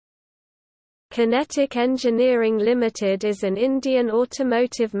Kinetic Engineering Limited is an Indian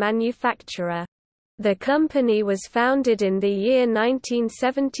automotive manufacturer. The company was founded in the year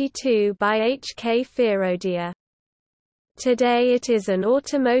 1972 by H. K. Firodia. Today it is an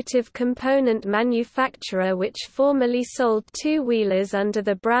automotive component manufacturer which formerly sold two-wheelers under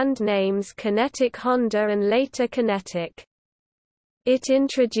the brand names Kinetic Honda and later Kinetic. It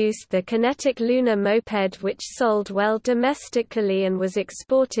introduced the Kinetic Lunar moped, which sold well domestically and was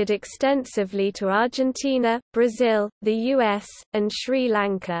exported extensively to Argentina, Brazil, the US, and Sri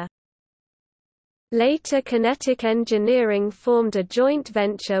Lanka. Later Kinetic Engineering formed a joint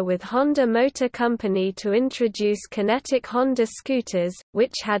venture with Honda Motor Company to introduce Kinetic Honda scooters,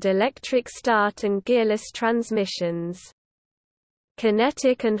 which had electric start and gearless transmissions.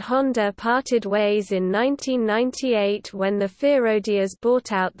 Kinetic and Honda parted ways in 1998 when the Firodias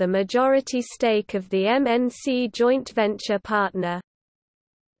bought out the majority stake of the MNC joint venture partner.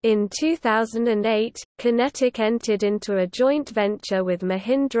 In 2008, Kinetic entered into a joint venture with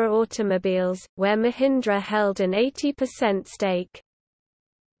Mahindra Automobiles, where Mahindra held an 80% stake.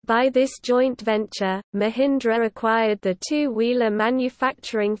 By this joint venture, Mahindra acquired the two-wheeler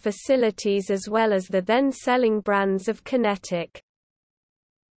manufacturing facilities as well as the then-selling brands of Kinetic.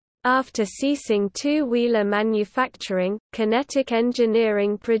 After ceasing two-wheeler manufacturing, Kinetic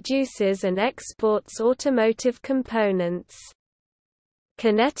Engineering produces and exports automotive components.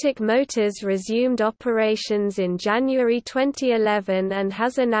 Kinetic Motors resumed operations in January 2011 and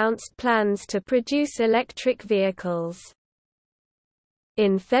has announced plans to produce electric vehicles.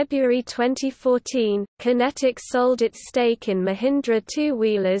 In February 2014, Kinetic sold its stake in Mahindra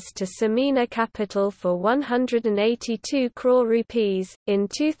two-wheelers to Samina Capital for 182 crore rupees. In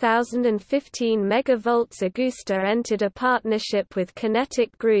 2015, Megavolts Agusta entered a partnership with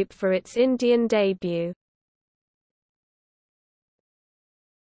Kinetic Group for its Indian debut.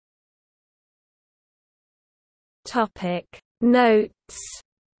 Topic Notes.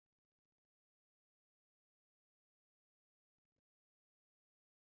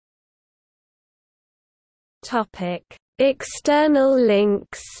 External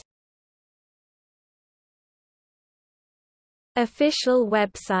links. Official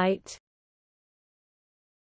website.